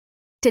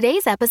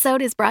Today's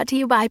episode is brought to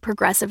you by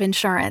Progressive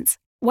Insurance.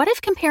 What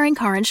if comparing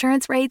car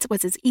insurance rates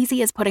was as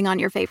easy as putting on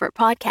your favorite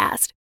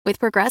podcast? With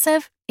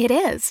Progressive, it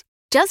is.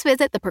 Just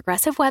visit the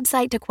Progressive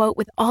website to quote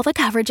with all the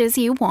coverages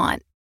you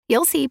want.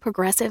 You'll see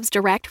Progressive's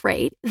direct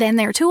rate, then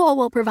their tool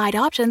will provide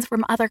options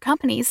from other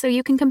companies so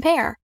you can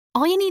compare.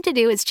 All you need to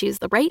do is choose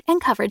the rate and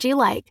coverage you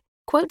like.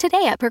 Quote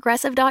today at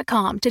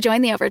Progressive.com to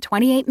join the over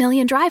 28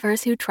 million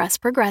drivers who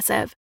trust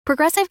Progressive.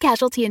 Progressive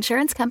Casualty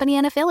Insurance Company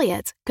and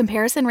Affiliates.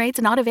 Comparison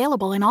rates not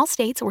available in all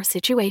states or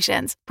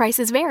situations.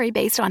 Prices vary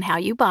based on how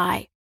you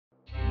buy.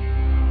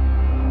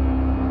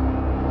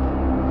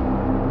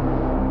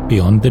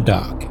 Beyond the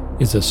Dark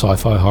is a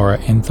sci-fi horror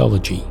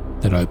anthology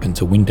that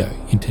opens a window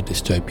into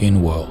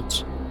dystopian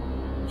worlds.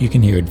 You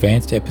can hear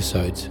advanced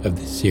episodes of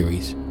this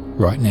series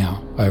right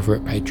now over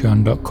at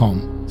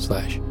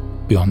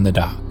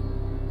patreon.com/beyondthedark.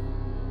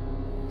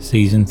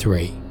 Season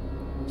 3,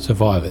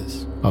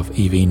 Survivors of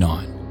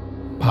EV-9,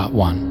 Part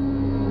 1.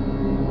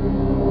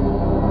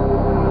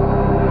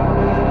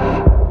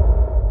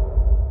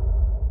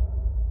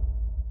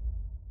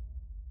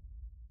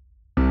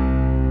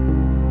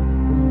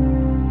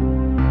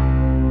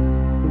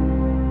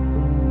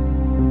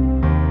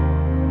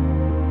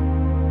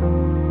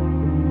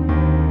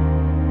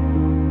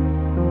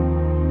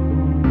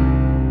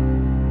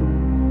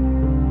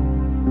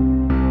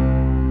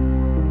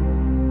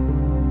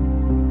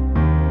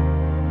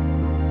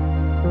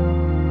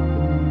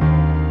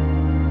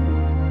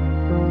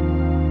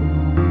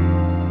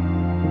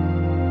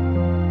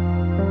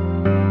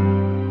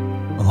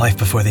 Life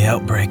before the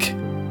outbreak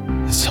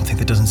is something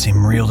that doesn't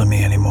seem real to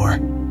me anymore.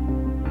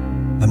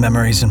 The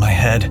memories in my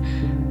head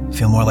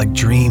feel more like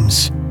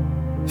dreams,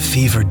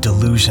 fevered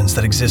delusions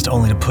that exist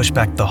only to push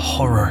back the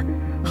horror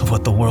of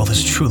what the world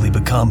has truly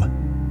become.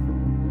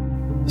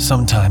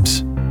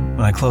 Sometimes,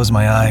 when I close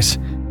my eyes,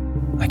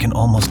 I can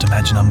almost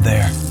imagine I'm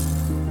there.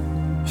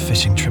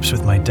 Fishing trips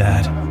with my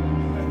dad,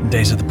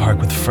 days at the park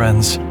with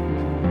friends,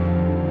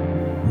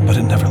 but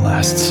it never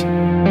lasts.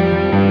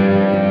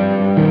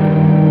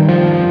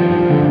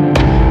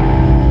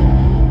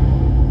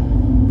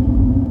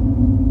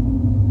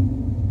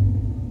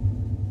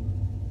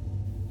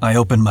 I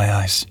open my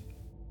eyes.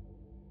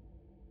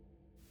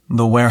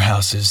 The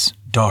warehouse is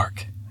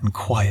dark and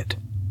quiet.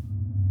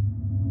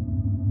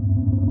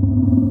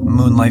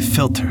 Moonlight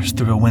filters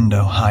through a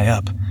window high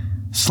up,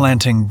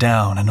 slanting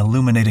down and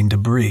illuminating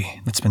debris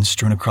that's been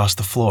strewn across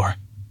the floor.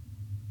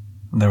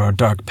 There are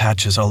dark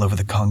patches all over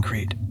the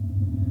concrete,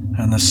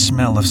 and the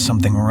smell of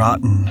something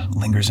rotten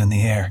lingers in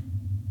the air.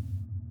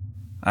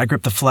 I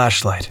grip the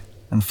flashlight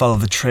and follow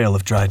the trail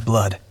of dried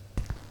blood,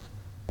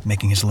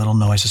 making as little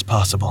noise as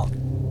possible.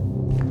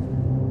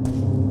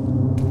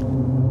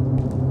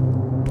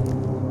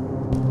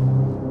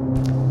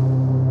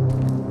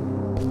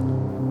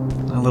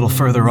 A little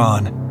further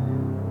on,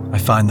 I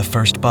find the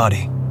first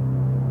body,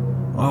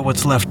 or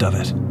what's left of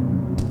it.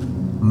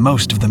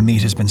 Most of the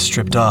meat has been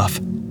stripped off,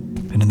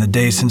 and in the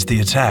days since the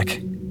attack,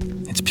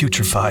 it's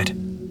putrefied.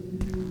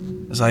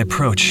 As I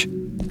approach,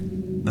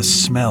 the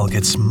smell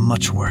gets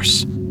much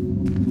worse.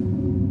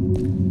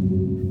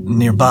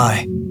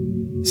 Nearby,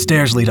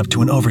 stairs lead up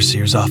to an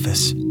overseer's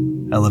office,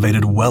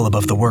 elevated well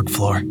above the work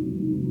floor.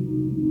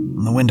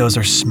 The windows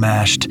are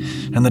smashed,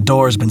 and the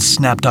door has been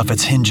snapped off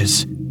its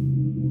hinges.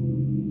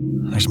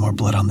 There's more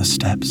blood on the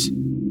steps.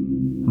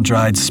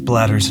 Dried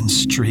splatters and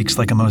streaks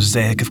like a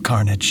mosaic of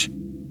carnage.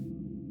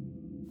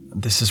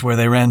 This is where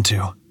they ran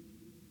to.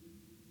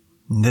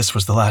 This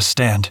was the last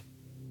stand.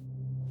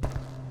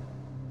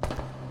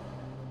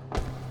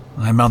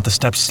 I mount the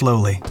steps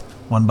slowly,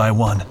 one by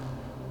one,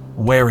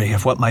 wary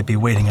of what might be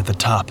waiting at the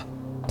top.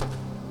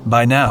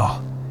 By now,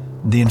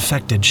 the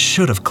infected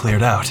should have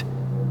cleared out,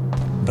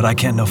 but I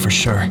can't know for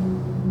sure.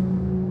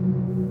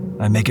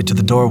 I make it to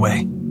the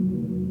doorway.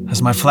 As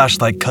my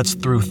flashlight cuts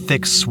through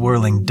thick,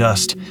 swirling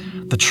dust,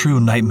 the true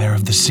nightmare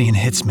of the scene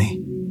hits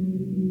me.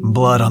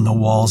 Blood on the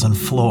walls and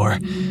floor,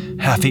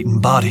 half-eaten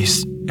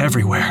bodies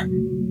everywhere.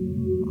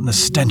 The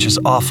stench is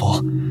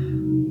awful,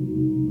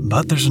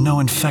 but there's no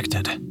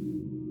infected.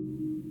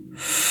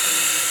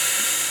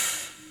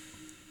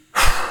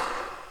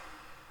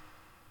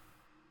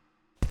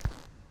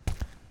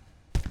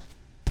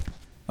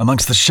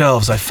 Amongst the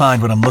shelves, I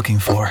find what I'm looking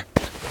for.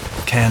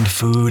 Canned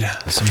food,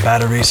 some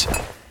batteries.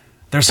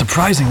 There's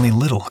surprisingly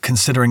little,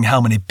 considering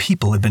how many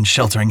people had been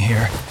sheltering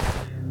here.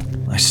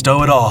 I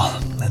stow it all,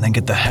 and then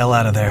get the hell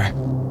out of there.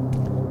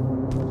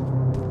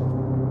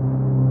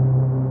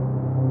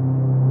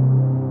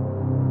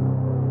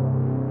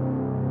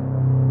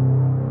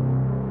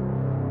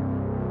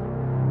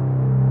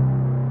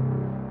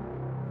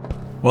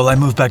 While I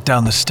move back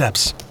down the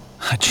steps,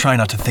 I try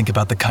not to think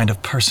about the kind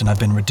of person I've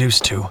been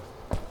reduced to.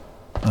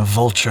 A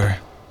vulture,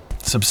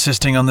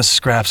 subsisting on the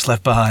scraps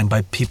left behind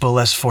by people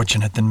less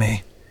fortunate than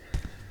me.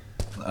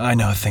 I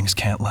know things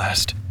can't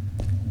last.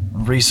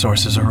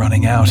 Resources are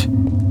running out.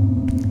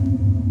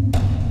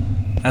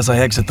 As I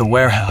exit the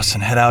warehouse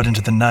and head out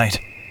into the night,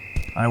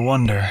 I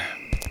wonder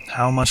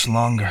how much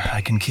longer I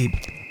can keep.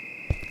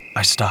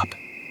 I stop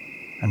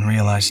and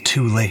realize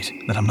too late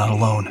that I'm not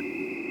alone.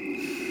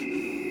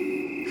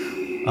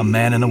 A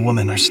man and a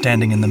woman are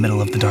standing in the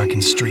middle of the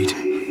darkened street.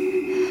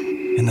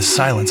 In the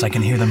silence, I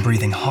can hear them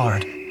breathing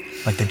hard,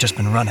 like they've just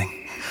been running.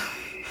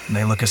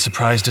 They look as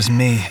surprised as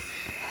me.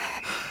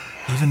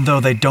 Even though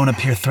they don't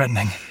appear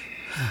threatening,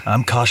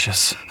 I'm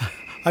cautious.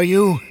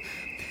 Can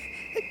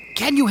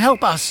you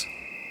help us?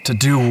 To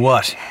do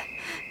what?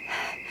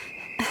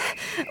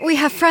 We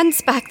have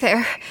friends back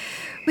there.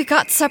 We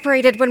got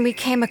separated when we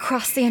came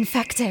across the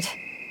infected.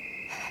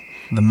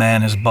 The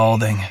man is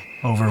balding,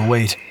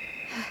 overweight,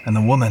 and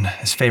the woman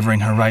is favoring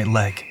her right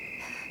leg.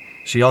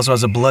 She also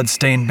has a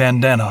blood-stained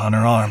bandana on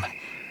her arm.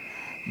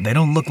 They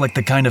don't look like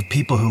the kind of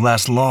people who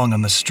last long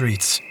on the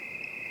streets.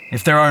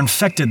 If they are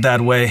infected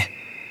that way,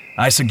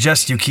 I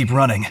suggest you keep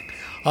running.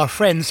 Our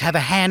friends have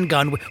a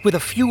handgun with a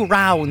few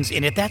rounds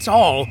in it, that's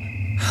all.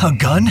 A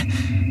gun?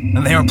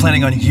 And they aren't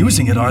planning on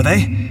using it, are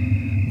they?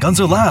 Guns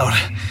are loud.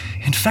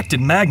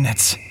 Infected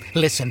magnets.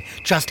 Listen,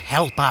 just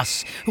help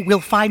us. We'll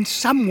find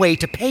some way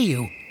to pay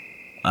you.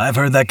 I've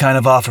heard that kind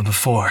of offer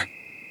before,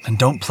 and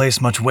don't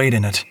place much weight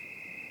in it.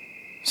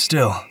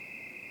 Still,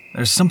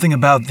 there's something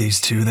about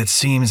these two that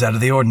seems out of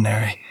the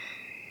ordinary.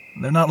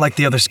 They're not like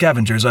the other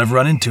scavengers I've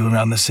run into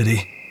around the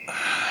city.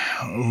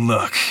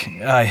 Look,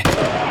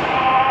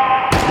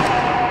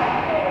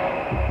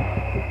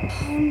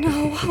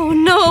 Oh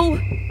no!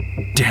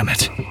 Damn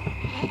it.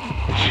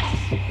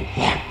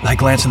 I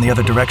glance in the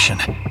other direction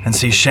and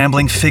see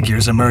shambling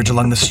figures emerge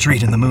along the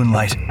street in the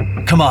moonlight.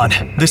 Come on,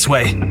 this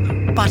way.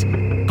 But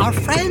our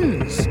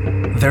friends...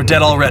 They're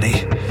dead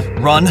already.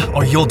 Run,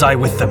 or you'll die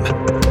with them.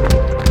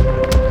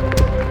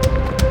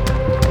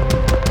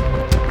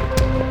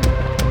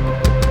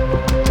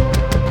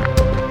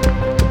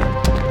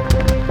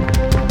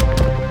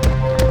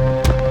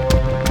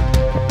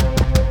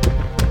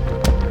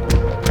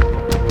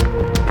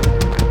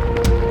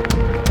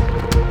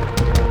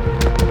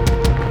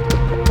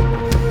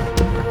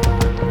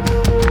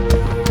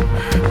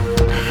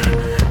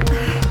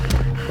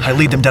 I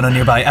lead them down a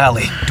nearby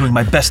alley, doing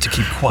my best to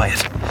keep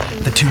quiet.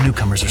 The two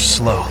newcomers are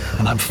slow,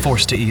 and I'm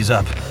forced to ease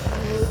up.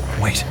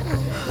 Wait,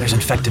 there's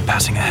infected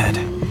passing ahead.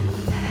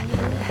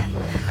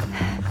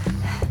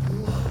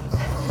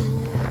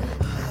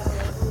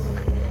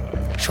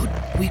 Should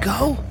we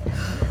go?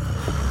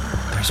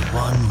 There's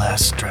one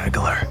last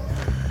straggler.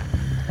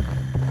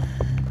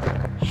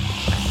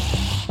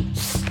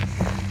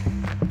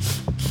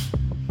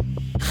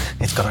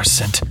 It's got our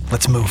scent.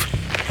 Let's move.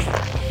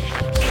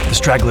 The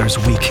straggler is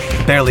weak,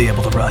 barely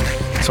able to run,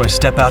 so I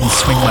step out and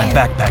swing my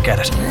backpack at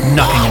it,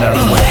 knocking it out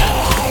of the way.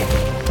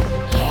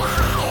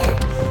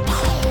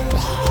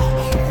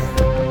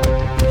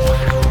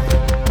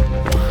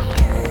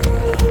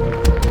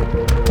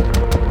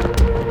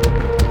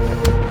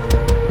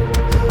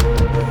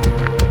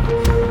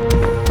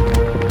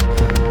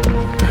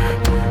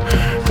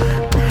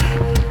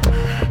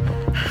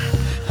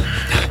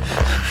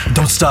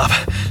 Don't stop.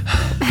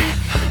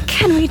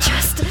 Can we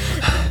just...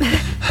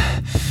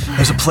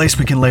 There's a place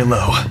we can lay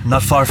low,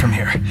 not far from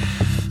here.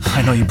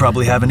 I know you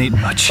probably haven't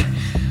eaten much.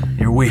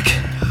 You're weak.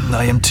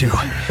 I am too.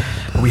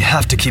 We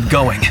have to keep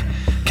going.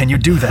 Can you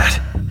do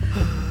that?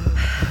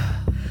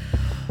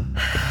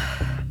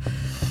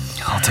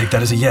 I'll take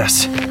that as a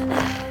yes.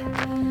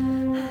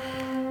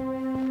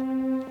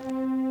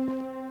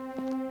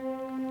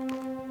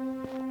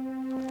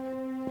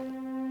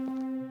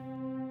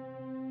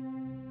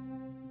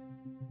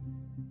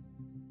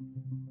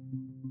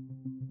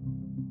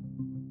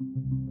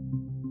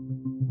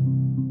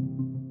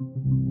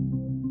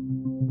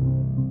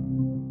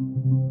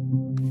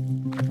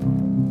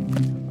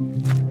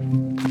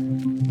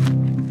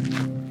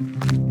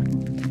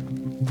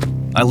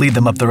 I lead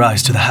them up the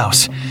rise to the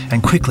house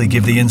and quickly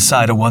give the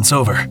inside a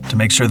once-over to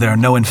make sure there are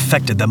no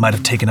infected that might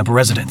have taken up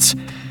residence.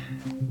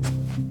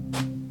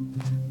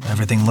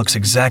 Everything looks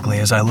exactly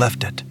as I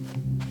left it.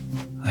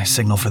 I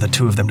signal for the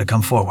two of them to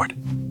come forward.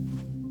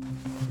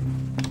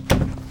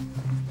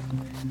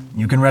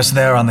 You can rest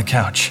there on the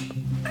couch.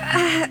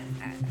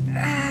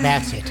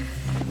 That's it.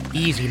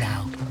 Easy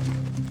now.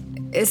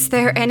 Is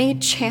there any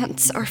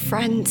chance our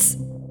friends...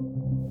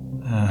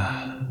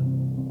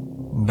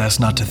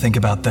 Best not to think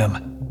about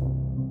them.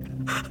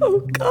 Oh,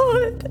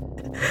 God.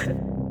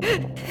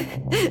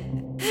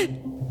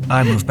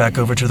 I moved back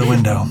over to the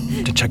window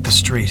to check the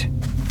street,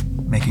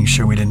 making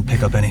sure we didn't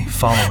pick up any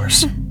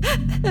followers.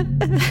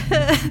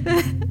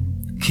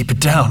 Keep it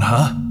down,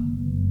 huh?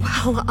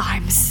 Well,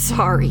 I'm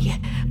sorry,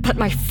 but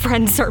my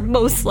friends are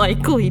most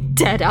likely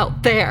dead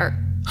out there.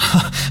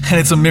 And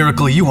it's a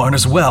miracle you aren't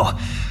as well,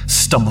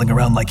 stumbling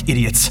around like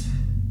idiots.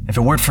 If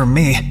it weren't for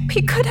me...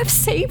 We could have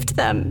saved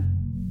them.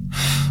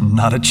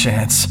 Not a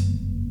chance.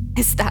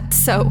 Is that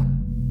so?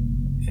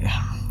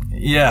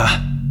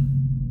 Yeah.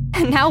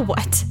 And now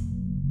what?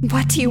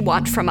 What do you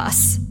want from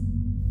us?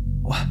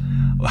 Well,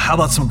 how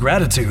about some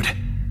gratitude?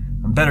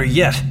 Better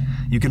yet,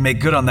 you can make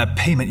good on that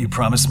payment you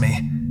promised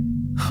me.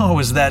 Oh,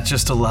 is that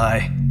just a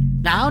lie?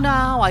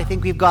 Now, I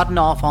think we've gotten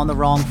off on the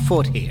wrong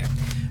foot here.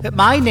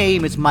 My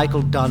name is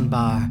Michael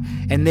Dunbar,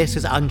 and this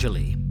is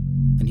Anjali.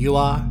 And you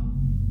are?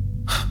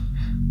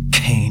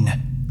 Kane.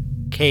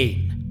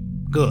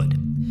 Kane. Good.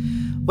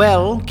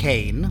 Well,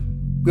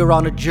 Kane, we're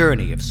on a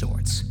journey of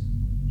sorts.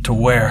 To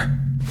where?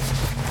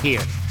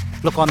 Here,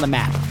 look on the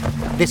map.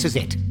 This is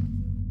it.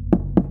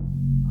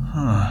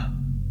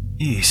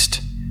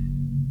 East.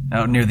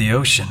 Out near the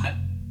ocean.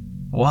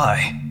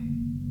 Why?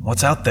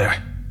 What's out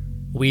there?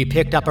 We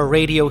picked up a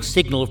radio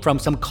signal from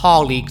some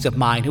colleagues of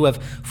mine who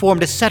have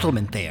formed a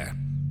settlement there,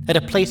 at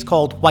a place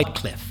called White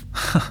Cliff.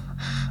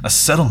 A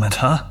settlement,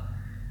 huh?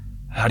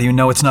 How do you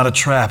know it's not a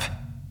trap?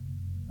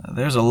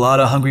 There's a lot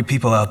of hungry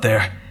people out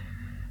there.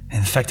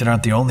 Infected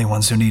aren't the only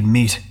ones who need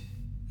meat.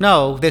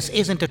 No, this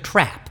isn't a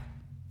trap.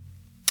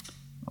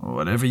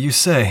 Whatever you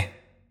say.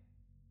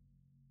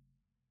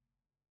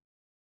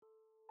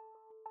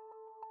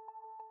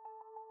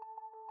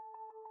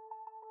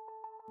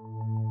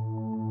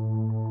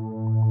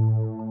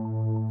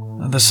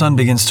 The sun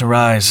begins to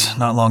rise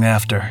not long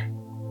after,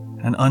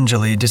 and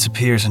Anjali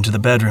disappears into the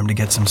bedroom to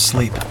get some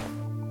sleep.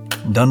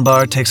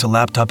 Dunbar takes a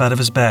laptop out of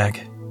his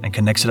bag and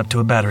connects it up to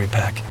a battery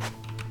pack.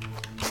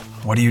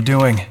 What are you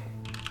doing?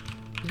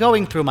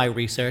 Going through my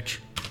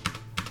research.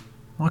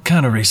 What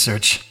kind of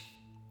research?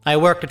 I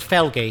worked at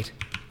Felgate.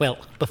 Well,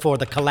 before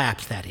the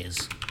collapse, that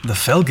is. The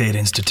Felgate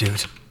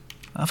Institute.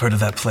 I've heard of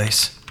that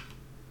place.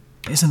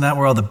 Isn't that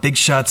where all the big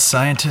shot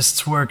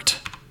scientists worked?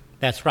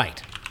 That's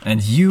right.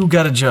 And you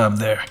got a job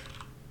there?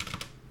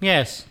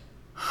 Yes.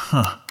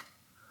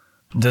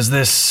 Does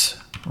this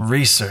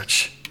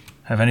research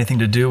have anything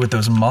to do with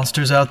those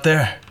monsters out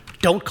there?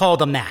 Don't call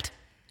them that.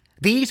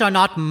 These are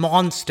not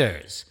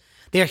monsters.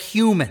 They're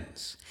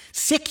humans.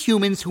 Sick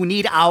humans who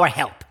need our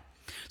help.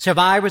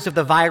 Survivors of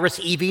the virus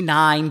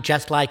EV-9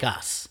 just like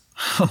us.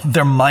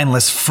 They're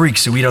mindless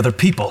freaks who eat other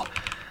people.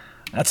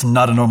 That's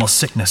not a normal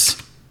sickness.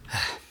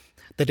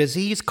 The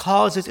disease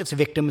causes its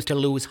victims to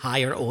lose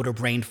higher order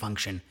brain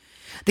function.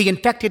 The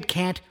infected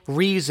can't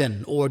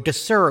reason or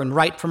discern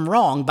right from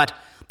wrong, but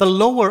the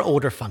lower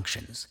order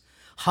functions,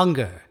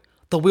 hunger,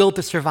 the will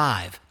to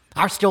survive,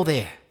 are still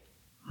there.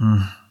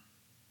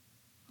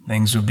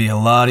 Things would be a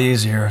lot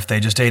easier if they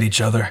just ate each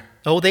other.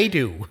 Oh, they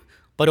do,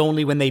 but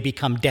only when they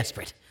become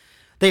desperate.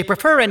 They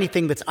prefer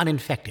anything that's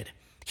uninfected,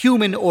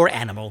 human or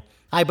animal.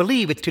 I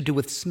believe it's to do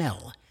with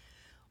smell.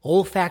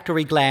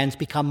 Olfactory glands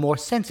become more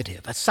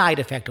sensitive, a side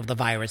effect of the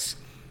virus.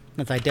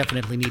 As I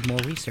definitely need more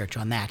research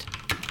on that.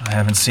 I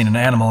haven't seen an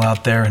animal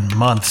out there in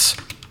months.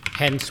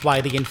 Hence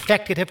why the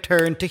infected have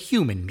turned to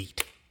human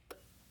meat.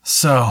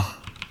 So,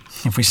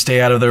 if we stay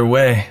out of their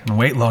way and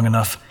wait long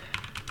enough,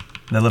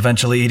 they'll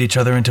eventually eat each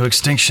other into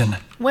extinction.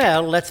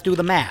 Well, let's do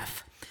the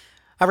math.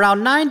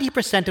 Around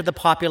 90% of the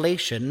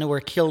population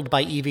were killed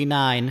by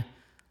EV-9.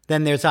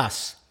 Then there's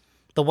us,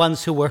 the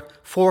ones who were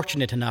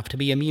fortunate enough to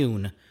be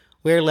immune.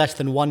 We're less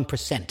than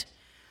 1%.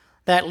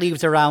 That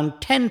leaves around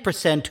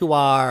 10% who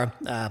are,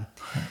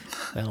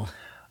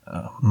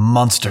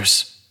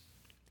 monsters.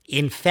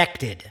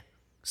 Infected.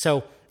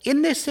 So,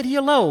 in this city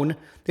alone,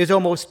 there's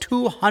almost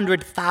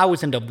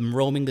 200,000 of them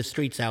roaming the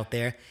streets out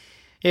there.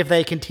 If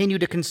they continue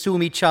to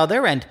consume each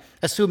other, and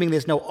assuming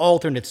there's no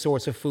alternate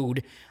source of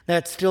food,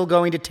 that's still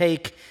going to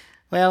take,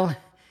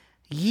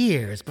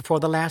 years before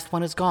the last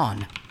one is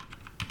gone.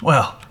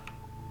 Well,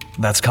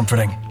 that's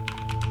comforting.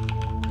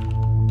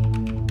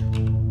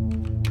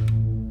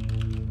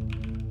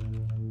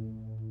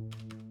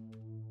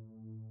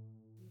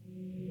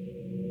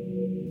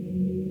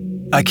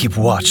 I keep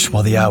watch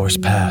while the hours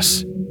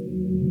pass.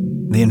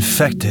 The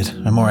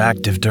infected are more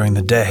active during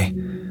the day,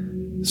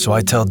 so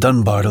I tell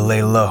Dunbar to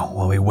lay low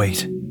while we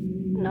wait.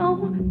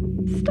 No,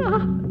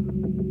 stop.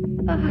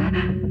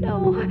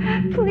 No,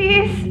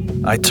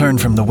 please. I turn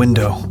from the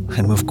window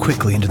and move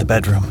quickly into the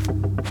bedroom.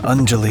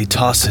 Anjali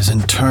tosses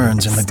and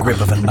turns in the grip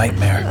of a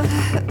nightmare.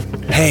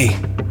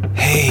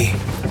 Hey,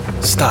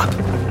 stop.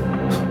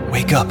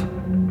 Wake up.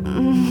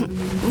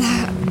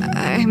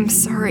 I'm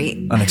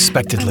sorry.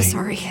 Unexpectedly, I'm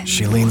sorry.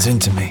 She leans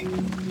into me,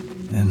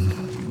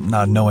 and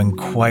not knowing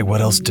quite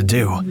what else to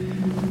do,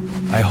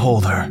 I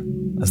hold her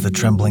as the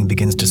trembling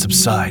begins to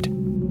subside.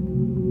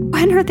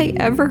 When are they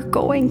ever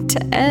going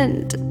to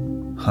end?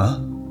 Huh?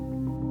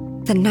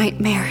 The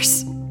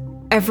nightmares.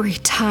 Every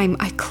time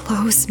I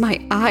close my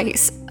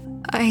eyes,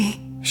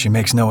 She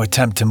makes no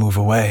attempt to move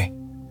away.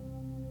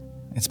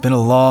 It's been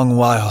a long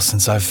while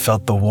since I've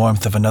felt the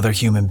warmth of another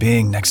human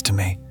being next to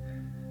me.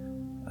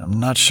 I'm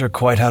not sure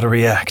quite how to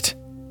react.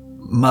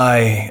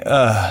 My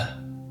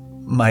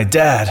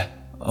dad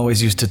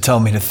always used to tell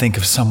me to think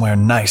of somewhere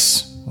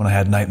nice when I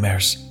had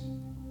nightmares.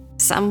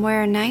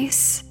 Somewhere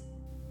nice?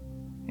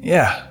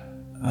 Yeah.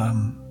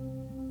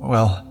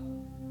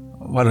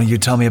 Why don't you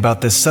tell me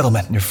about this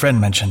settlement your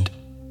friend mentioned?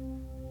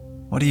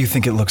 What do you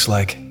think it looks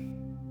like?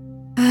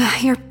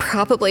 You're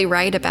probably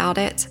right about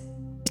it.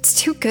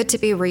 It's too good to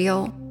be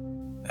real.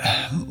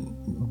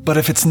 But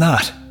if it's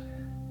not,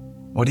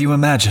 what do you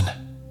imagine?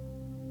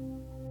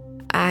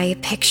 I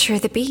picture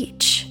the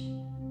beach.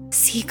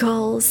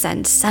 Seagulls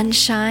and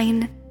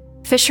sunshine.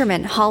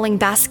 Fishermen hauling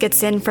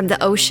baskets in from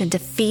the ocean to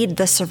feed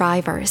the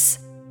survivors.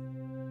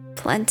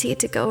 Plenty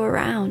to go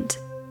around.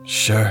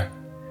 Sure.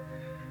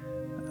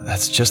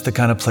 That's just the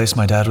kind of place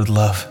my dad would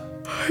love.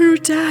 Your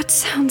dad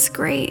sounds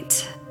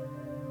great.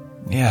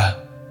 Yeah,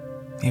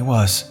 he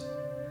was.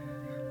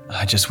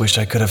 I just wish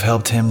I could have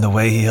helped him the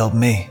way he helped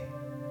me.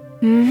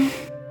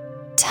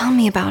 Tell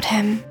me about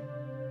him.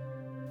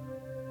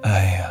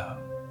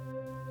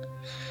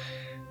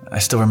 I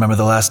still remember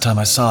the last time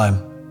I saw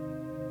him.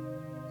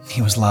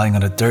 He was lying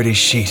on a dirty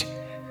sheet,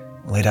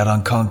 laid out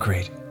on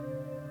concrete,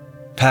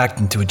 packed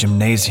into a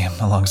gymnasium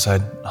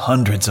alongside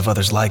hundreds of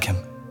others like him.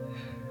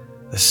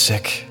 The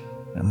sick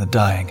and the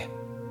dying.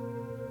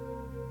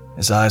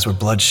 His eyes were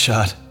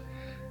bloodshot,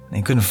 and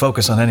he couldn't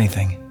focus on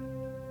anything.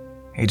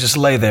 He just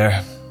lay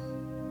there,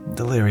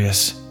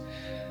 delirious.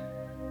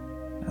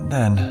 And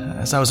then,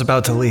 as I was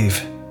about to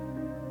leave,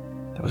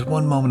 there was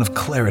one moment of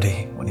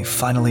clarity when he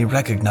finally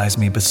recognized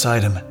me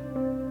beside him.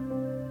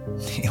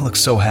 He looked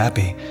so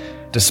happy,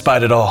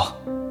 despite it all,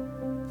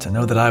 to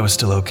know that I was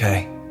still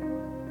okay.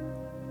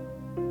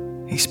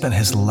 He spent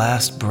his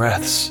last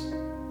breaths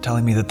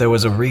telling me that there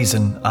was a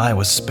reason I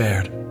was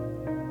spared,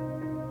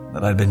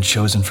 that I'd been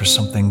chosen for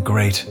something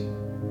great,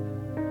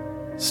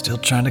 still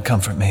trying to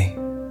comfort me,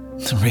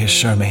 to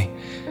reassure me,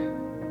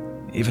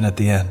 even at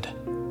the end.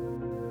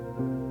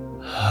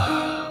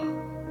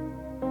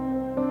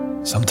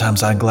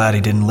 Sometimes I'm glad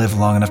he didn't live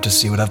long enough to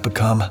see what I've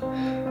become.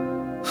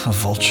 A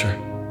vulture,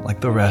 like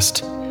the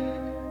rest,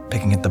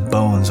 picking at the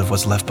bones of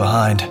what's left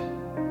behind.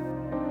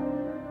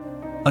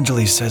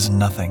 Anjali says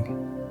nothing,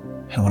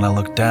 and when I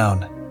look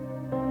down,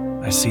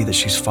 I see that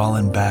she's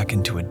fallen back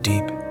into a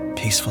deep,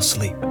 peaceful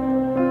sleep.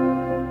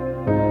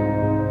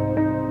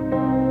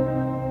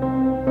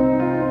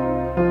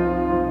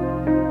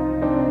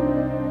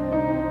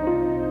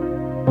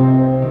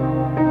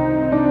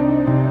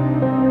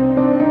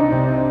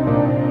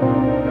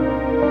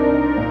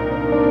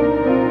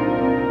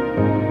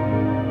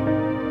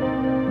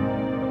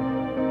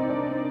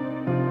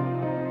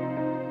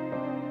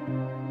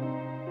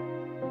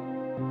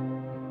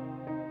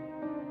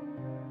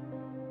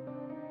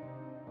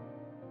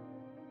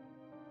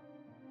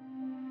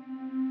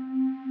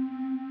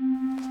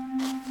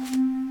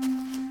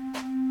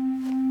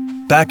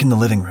 Back in the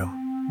living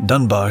room,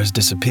 Dunbar has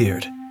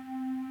disappeared.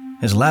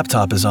 His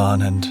laptop is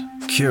on and,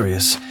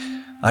 curious,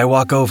 I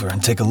walk over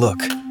and take a look.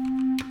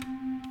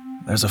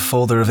 There's a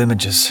folder of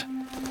images,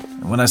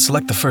 and when I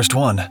select the first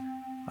one,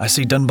 I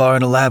see Dunbar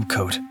in a lab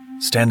coat,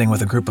 standing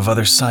with a group of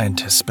other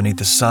scientists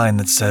beneath a sign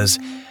that says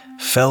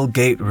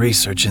Fellgate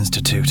Research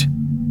Institute.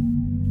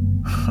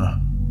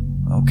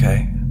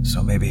 Okay,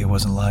 so maybe he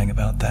wasn't lying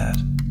about that.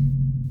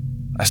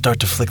 I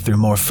start to flick through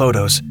more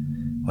photos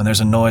when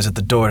there's a noise at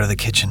the door to the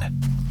kitchen.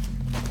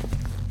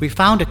 We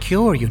found a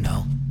cure, you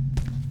know.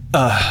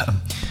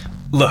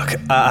 Look,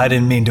 I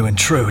didn't mean to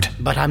intrude.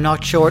 But I'm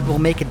not sure it will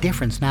make a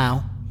difference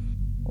now.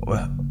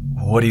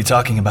 What are you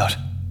talking about?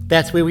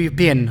 That's where we've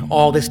been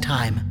all this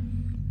time.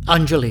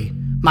 Anjali,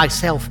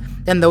 myself,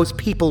 and those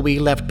people we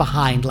left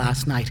behind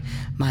last night.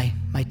 My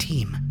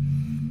team.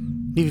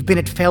 We've been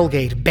at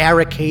Fellgate,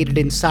 barricaded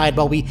inside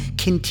while we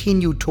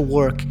continued to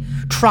work,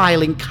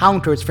 trialing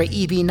counters for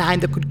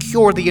EV-9 that could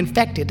cure the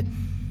infected.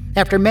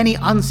 After many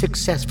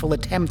unsuccessful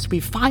attempts, we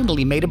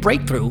finally made a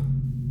breakthrough.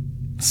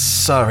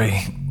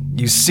 Sorry,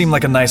 you seem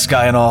like a nice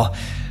guy and all,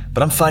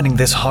 but I'm finding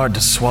this hard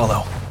to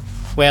swallow.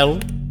 Well,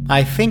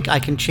 I think I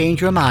can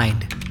change your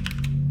mind.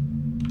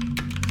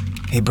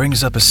 He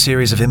brings up a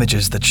series of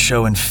images that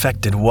show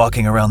infected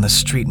walking around the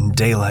street in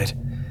daylight,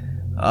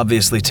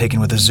 obviously taken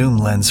with a zoom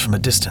lens from a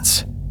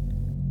distance.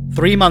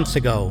 3 months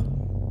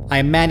ago,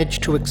 I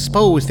managed to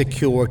expose the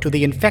cure to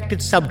the infected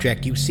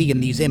subject you see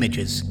in these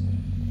images.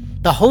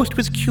 The host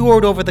was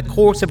cured over the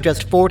course of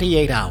just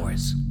 48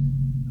 hours.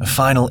 A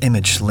final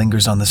image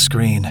lingers on the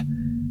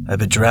screen, a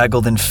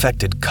bedraggled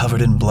infected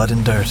covered in blood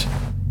and dirt.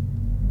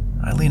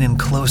 I lean in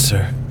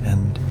closer,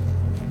 and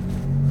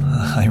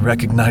I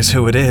recognize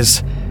who it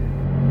is.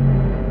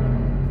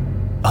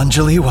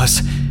 Anjali was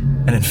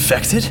an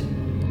infected?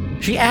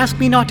 She asked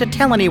me not to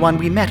tell anyone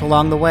we met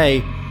along the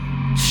way.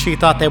 She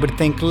thought they would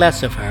think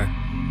less of her.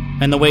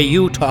 And the way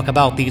you talk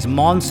about these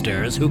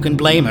monsters, who can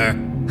blame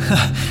her?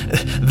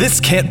 This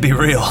can't be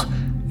real.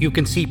 You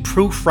can see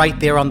proof right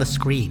there on the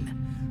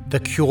screen. The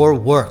cure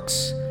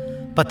works.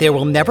 But there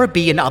will never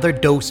be another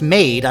dose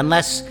made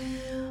unless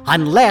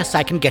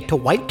I can get to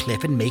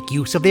Whitecliff and make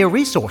use of their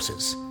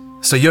resources.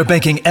 So you're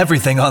banking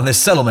everything on this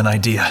settlement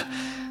idea.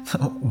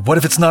 What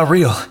if it's not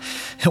real?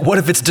 What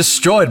if it's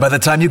destroyed by the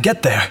time you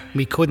get there?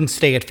 We couldn't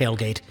stay at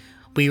Fellgate.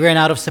 We ran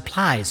out of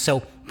supplies,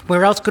 so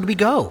where else could we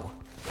go?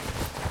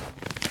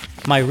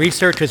 My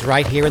research is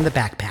right here in the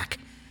backpack.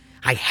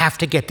 I have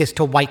to get this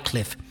to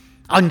Whitecliff.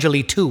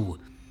 Anjali, too.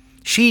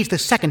 She's the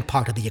second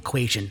part of the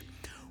equation.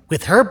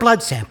 With her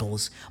blood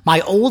samples,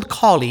 my old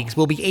colleagues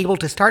will be able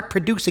to start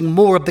producing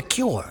more of the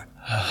cure.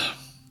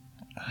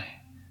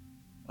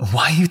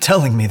 Why are you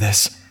telling me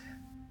this?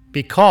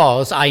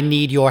 Because I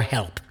need your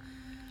help.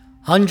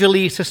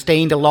 Anjali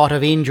sustained a lot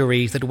of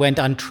injuries that went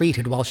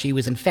untreated while she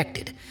was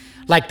infected.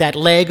 Like that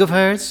leg of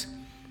hers.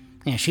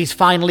 Yeah, she's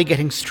finally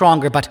getting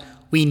stronger, but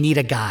we need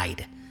a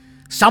guide.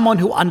 Someone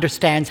who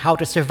understands how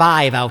to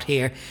survive out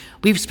here.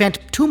 We've spent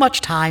too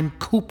much time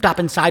cooped up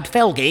inside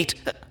Fellgate.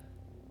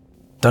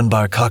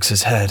 Dunbar cocks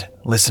his head,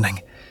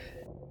 listening.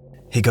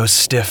 He goes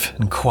stiff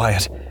and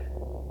quiet.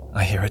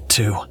 I hear it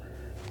too.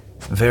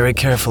 Very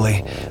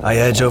carefully, I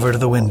edge over to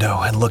the window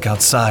and look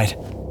outside.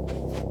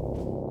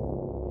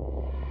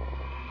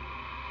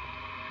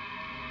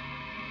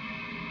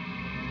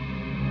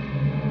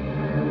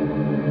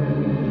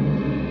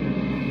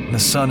 The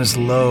sun is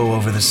low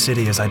over the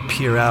city as I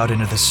peer out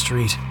into the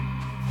street.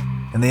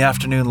 In the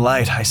afternoon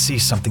light, I see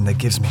something that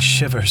gives me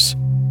shivers.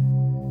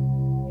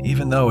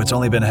 Even though it's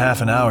only been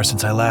half an hour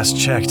since I last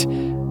checked,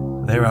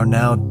 there are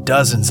now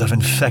dozens of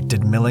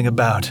infected milling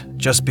about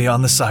just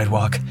beyond the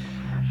sidewalk.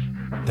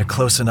 They're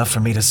close enough for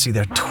me to see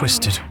their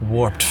twisted,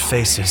 warped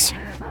faces.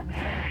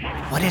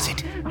 What is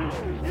it?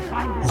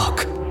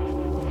 Look.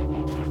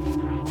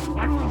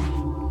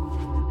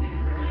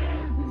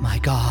 My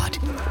God.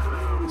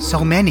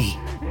 So many.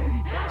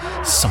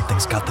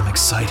 Something's got them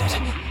excited.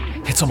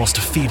 It's almost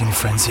a feeding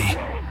frenzy.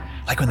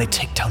 Like when they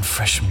take down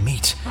fresh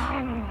meat.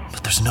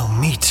 But there's no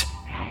meat.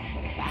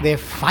 They're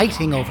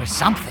fighting over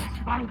something.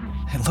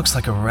 It looks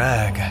like a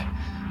rag.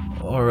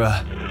 Or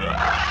a...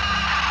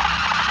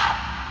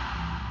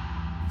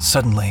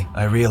 Suddenly,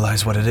 I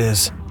realize what it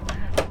is.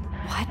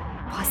 What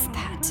was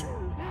that?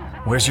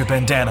 Where's your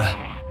bandana?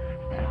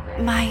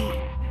 My...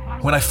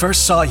 When I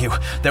first saw you,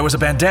 there was a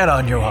bandana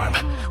on your arm.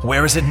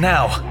 Where is it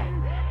now?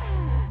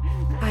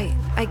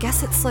 I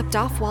guess it slipped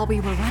off while we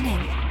were running.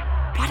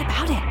 What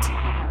about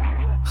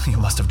it? You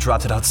must have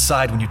dropped it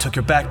outside when you took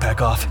your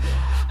backpack off.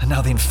 And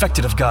now the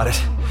infected have got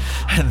it.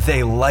 And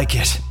they like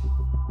it.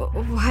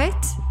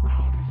 What?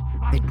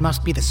 It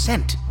must be the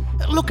scent.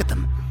 Look at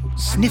them.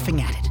 Sniffing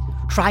at it.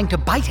 Trying to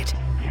bite it.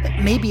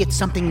 Maybe it's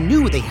something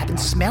new they haven't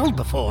smelled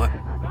before.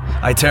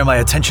 I tear my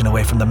attention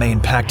away from the main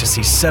pack to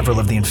see several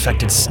of the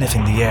infected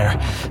sniffing the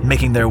air,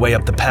 making their way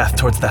up the path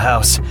towards the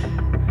house.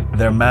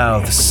 Their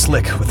mouths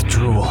slick with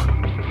drool.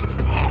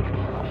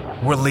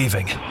 We're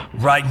leaving.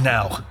 Right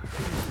now.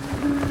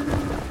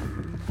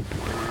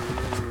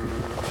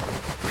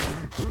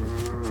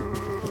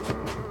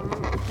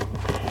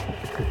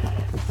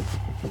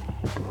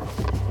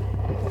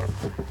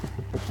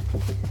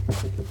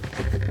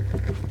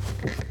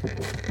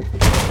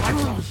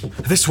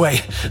 This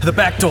way. The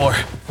back door.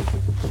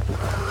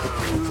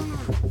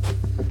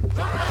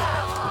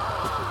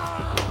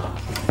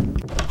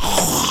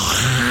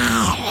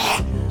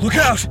 Look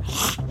out!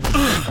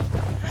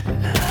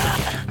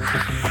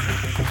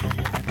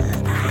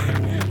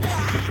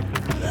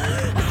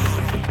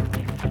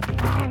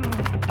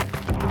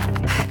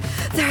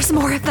 There's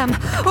more of them.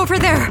 Over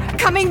there.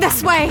 Coming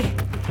this way.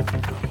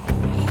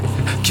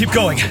 Keep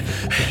going.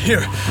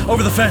 Here,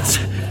 over the fence.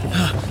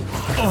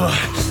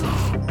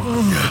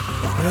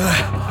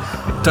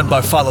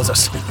 Dunbar follows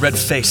us,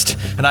 red-faced,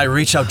 and I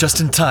reach out just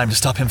in time to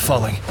stop him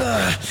falling.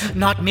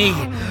 Not me.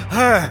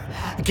 Her.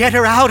 Get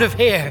her out of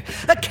here.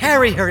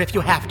 Carry her if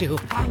you have to.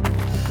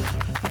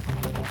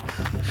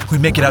 We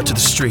make it out to the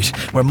street,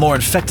 where more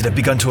infected have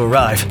begun to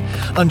arrive.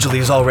 Anjali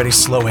is already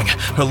slowing,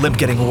 her limp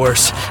getting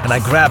worse, and I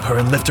grab her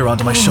and lift her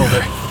onto my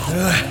shoulder.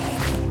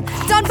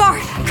 Dunbar,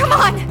 come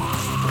on!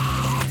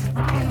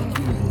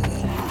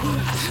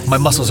 My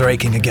muscles are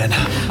aching again.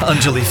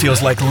 Anjali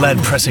feels like lead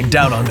pressing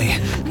down on me.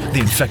 The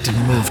infected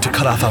move to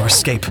cut off our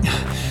escape.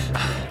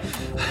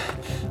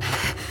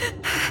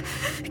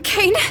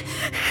 Kane,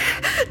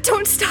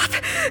 don't stop.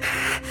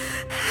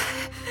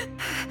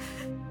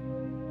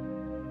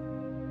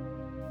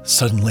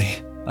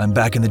 Suddenly, I'm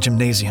back in the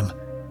gymnasium,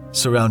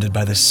 surrounded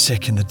by the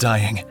sick and the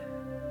dying,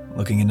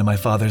 looking into my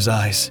father's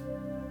eyes.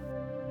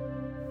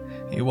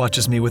 He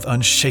watches me with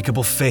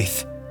unshakable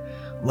faith,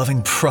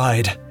 loving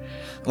pride.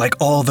 Like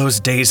all those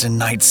days and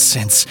nights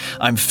since,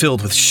 I'm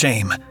filled with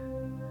shame.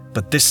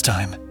 But this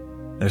time,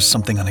 there's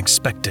something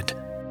unexpected.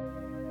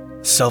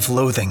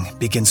 Self-loathing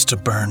begins to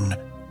burn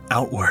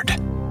outward.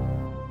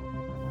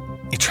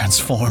 It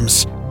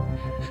transforms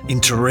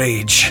into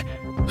rage.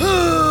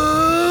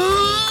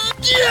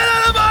 Get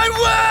out of my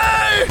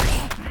way!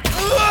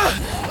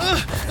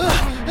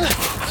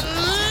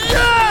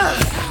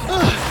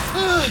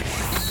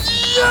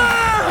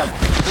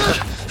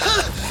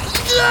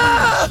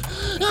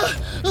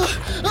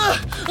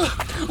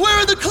 We're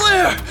in the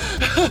clear!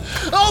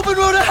 Open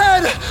road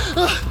ahead!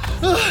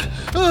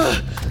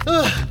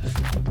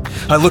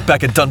 I look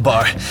back at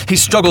Dunbar. He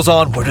struggles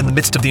onward in the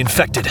midst of the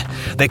infected.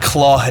 They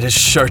claw at his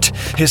shirt,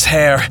 his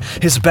hair,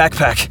 his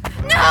backpack.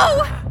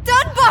 No!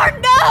 Dunbar,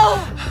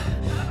 no!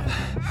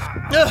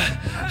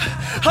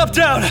 Hop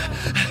down!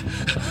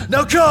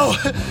 Now go!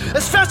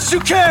 As fast as you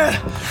can!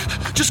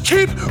 Just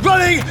keep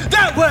running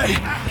that way!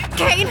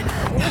 Kane,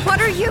 what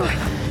are you?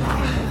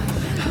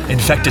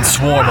 Infected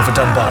swarm over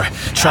Dunbar,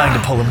 trying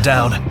to pull him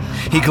down.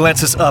 He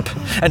glances up,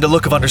 and a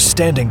look of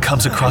understanding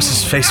comes across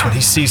his face when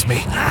he sees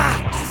me.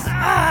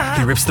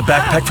 He rips the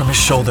backpack from his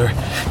shoulder,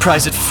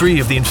 pries it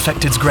free of the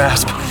infected's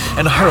grasp,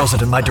 and hurls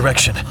it in my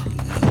direction.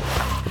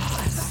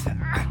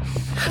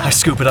 I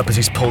scoop it up as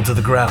he's pulled to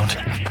the ground.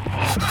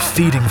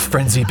 Feeding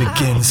frenzy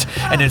begins,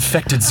 and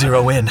infected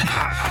zero in.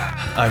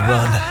 I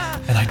run,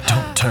 and I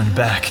don't turn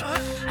back.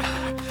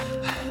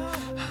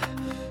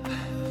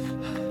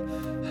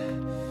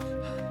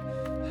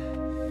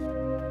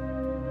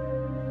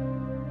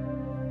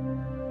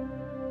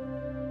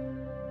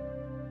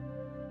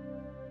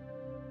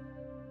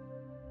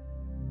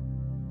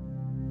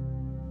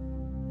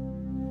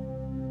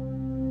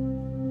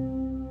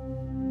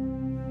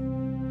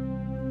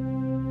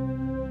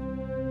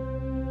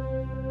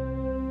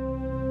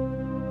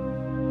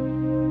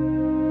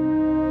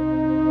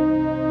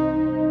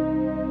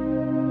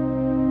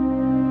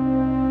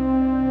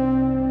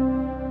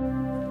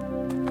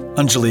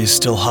 Anjali is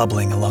still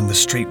hobbling along the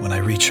street when I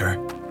reach her.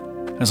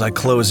 As I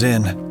close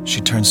in, she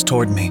turns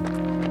toward me,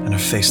 and her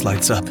face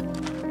lights up,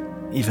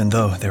 even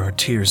though there are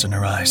tears in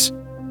her eyes.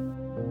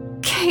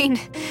 Kane,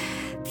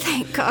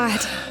 thank God.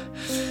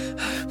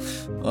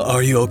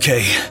 Are you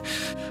okay?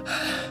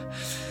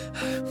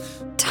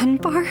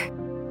 Dunbar?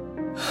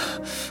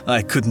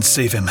 I couldn't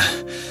save him.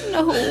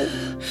 No.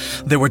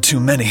 There were too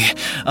many.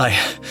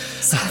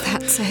 So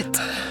that's it.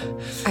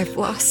 I've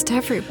lost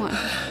everyone.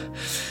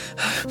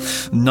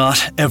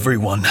 Not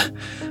everyone.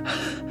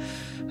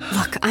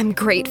 Look, I'm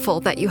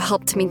grateful that you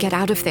helped me get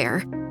out of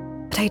there,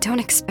 but I don't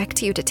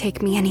expect you to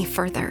take me any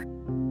further.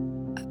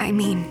 I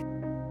mean,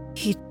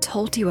 he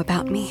told you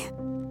about me,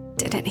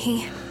 didn't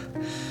he?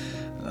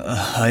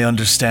 I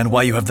understand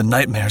why you have the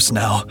nightmares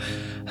now.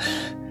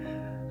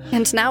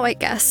 And now I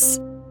guess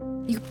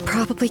you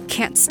probably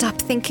can't stop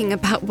thinking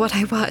about what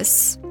I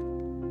was.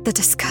 The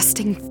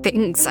disgusting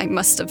things I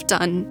must have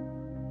done.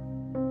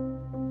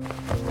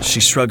 She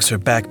shrugs her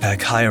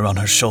backpack higher on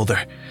her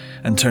shoulder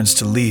and turns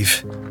to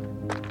leave.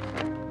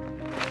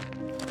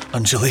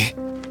 Anjali?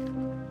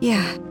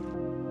 Yeah.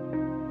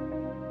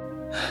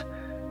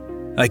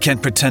 I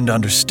can't pretend to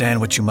understand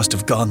what you must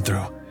have gone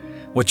through,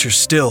 what you're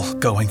still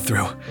going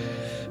through,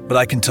 but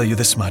I can tell you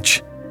this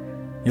much.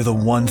 You're the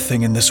one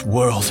thing in this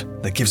world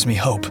that gives me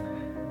hope.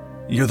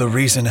 You're the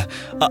reason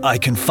I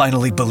can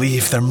finally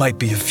believe there might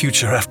be a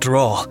future after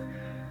all.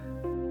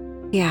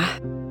 Yeah.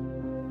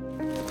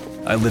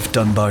 I lift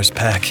Dunbar's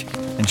pack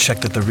and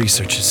check that the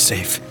research is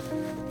safe,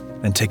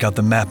 then take out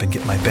the map and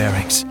get my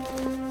bearings.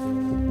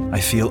 I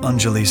feel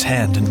Anjali's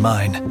hand in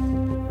mine.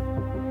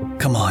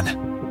 Come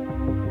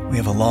on. We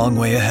have a long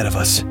way ahead of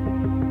us.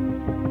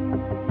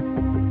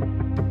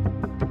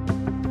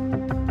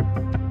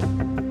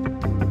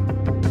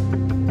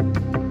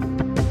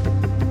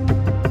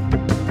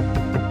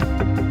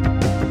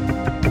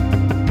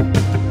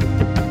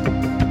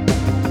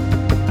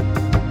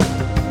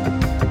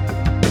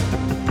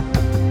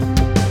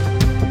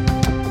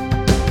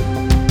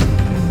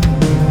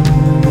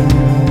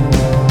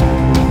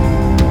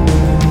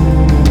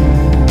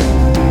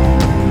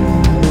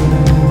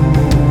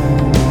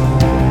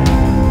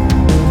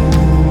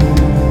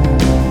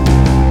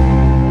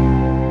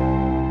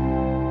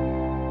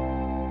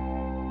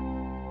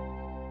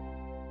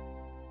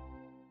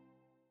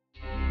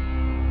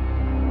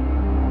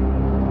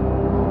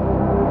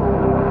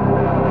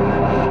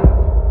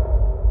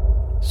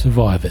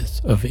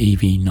 Survivors of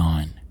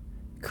EV-9,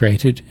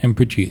 created and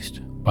produced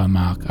by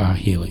Mark R.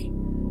 Healy,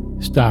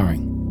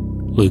 starring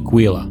Luke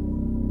Wheeler,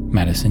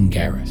 Madison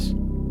Garris,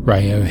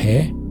 Ray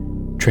O'Hare,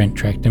 Trent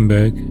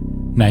Trachtenberg,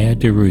 Naya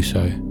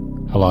DeRusso,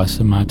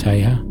 Elisa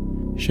Marteja,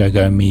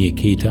 Shogo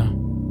Miyakita,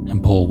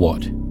 and Paul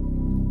Watt.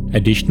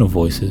 Additional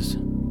voices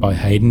by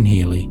Hayden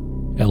Healy,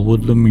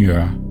 Elwood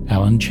Lemura,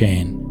 Alan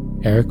Chan,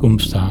 Eric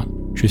Umstadt,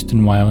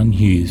 Tristan Whalen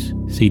Hughes,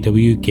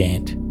 C.W.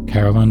 Gant,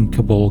 Carolyn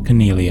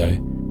Cabal-Cornelio,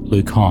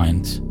 Luke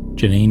Hines,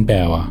 Janine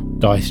Bauer,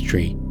 Dice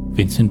Tree,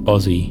 Vincent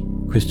Bozzi,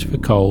 Christopher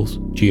Coles,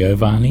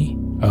 Giovanni,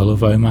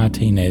 Olivo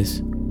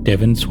Martinez,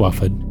 Devon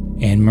Swafford,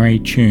 Anne-Marie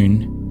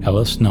Tune,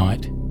 Alice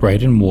Knight,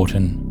 Braden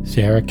Wharton,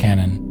 Sarah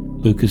Cannon,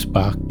 Lucas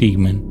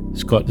Bark-Diegman,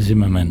 Scott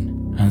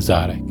Zimmerman, and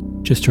Zarek.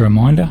 Just a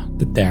reminder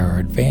that there are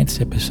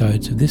advanced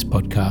episodes of this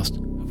podcast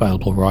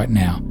available right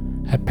now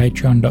at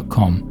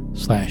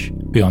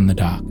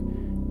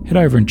patreon.com/beyondthedark. Head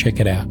over and check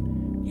it out.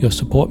 Your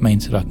support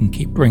means that I can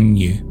keep bringing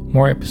you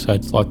more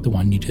episodes like the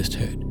one you just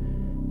heard.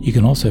 You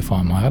can also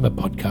find my other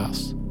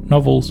podcasts,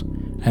 novels,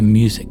 and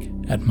music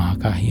at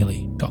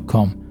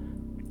markrhealy.com.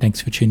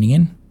 Thanks for tuning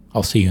in.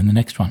 I'll see you in the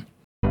next one.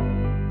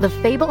 The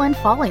Fable and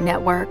Folly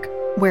Network,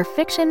 where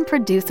fiction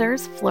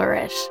producers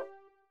flourish.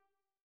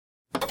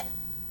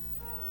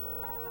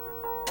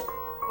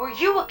 Were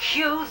you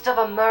accused of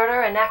a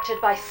murder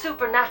enacted by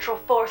supernatural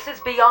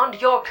forces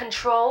beyond your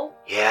control?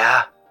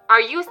 Yeah.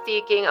 Are you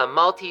seeking a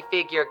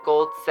multi-figure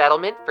gold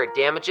settlement for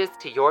damages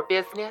to your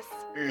business?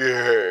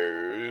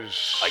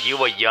 Yes. Are you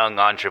a young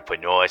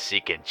entrepreneur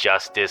seeking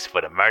justice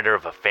for the murder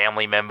of a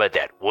family member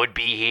that would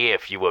be here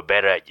if you were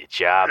better at your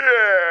job?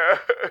 Yeah.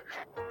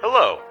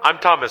 Hello, I'm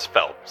Thomas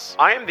Phelps.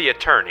 I am the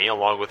attorney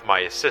along with my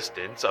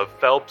assistants of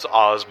Phelps,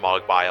 Oz,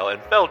 Mogbile,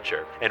 and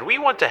Felcher, and we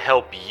want to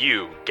help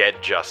you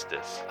get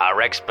justice.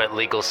 Our expert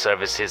legal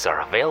services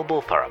are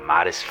available for a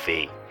modest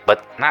fee,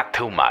 but not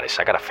too modest.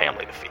 I got a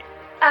family to feed.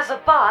 As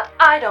a bot,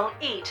 I don't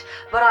eat,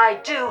 but I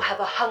do have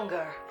a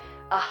hunger.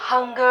 A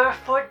hunger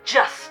for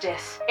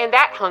justice. And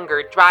that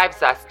hunger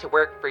drives us to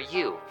work for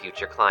you,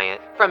 future client.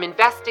 From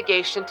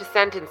investigation to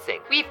sentencing,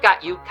 we've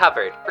got you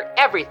covered for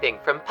everything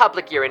from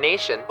public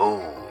urination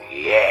Ooh,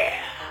 yeah.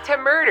 to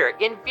murder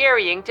in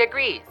varying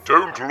degrees.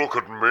 Don't look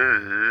at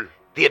me.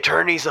 The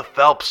attorneys of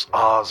Phelps,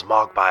 Oz,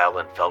 Mogbile,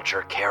 and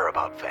Felcher care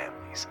about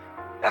families.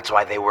 That's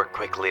why they work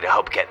quickly to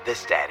help get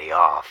this daddy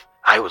off.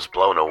 I was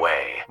blown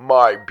away.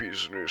 My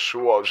business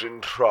was in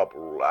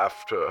trouble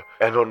after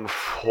an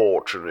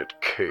unfortunate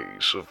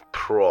case of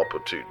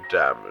property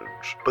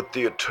damage, but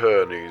the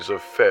attorneys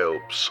of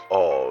Phelps,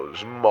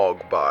 Oz,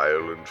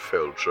 Mogbile, and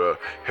Felcher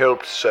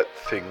helped set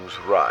things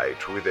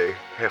right with a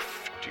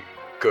hefty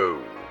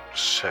gold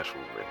settlement.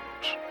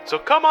 So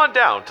come on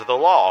down to the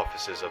law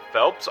offices of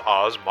Phelps,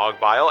 Oz,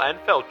 Mogbile, and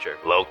Felcher.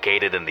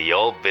 Located in the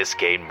old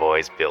Biscayne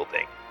Boys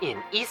building.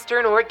 In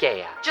Eastern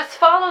Orgea. Just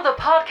follow the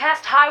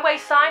podcast highway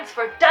signs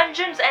for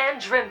Dungeons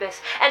and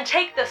Drimbus and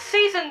take the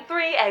Season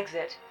 3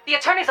 exit. The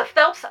attorneys of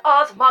Phelps,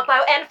 Oz,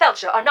 Mogbile, and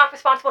Felcher are not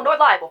responsible nor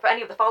liable for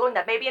any of the following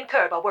that may be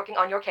incurred while working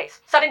on your case: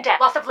 sudden death,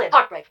 loss of limb,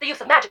 heartbreak, the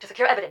use of magic to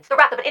secure evidence, the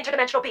wrath of an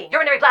interdimensional being,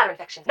 urinary bladder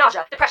infections,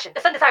 nausea, depression,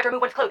 the sudden desire to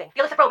remove one's clothing, the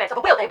illicit romance of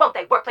a will they, won't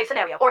they workplace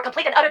scenario, or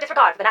complete and utter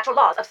disregard for the natural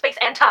laws of space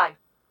and time.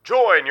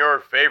 Join your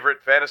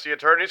favorite fantasy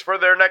attorneys for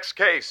their next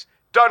case.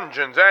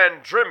 Dungeons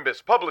and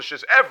Drimbus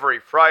publishes every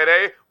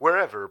Friday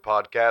wherever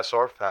podcasts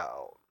are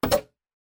found.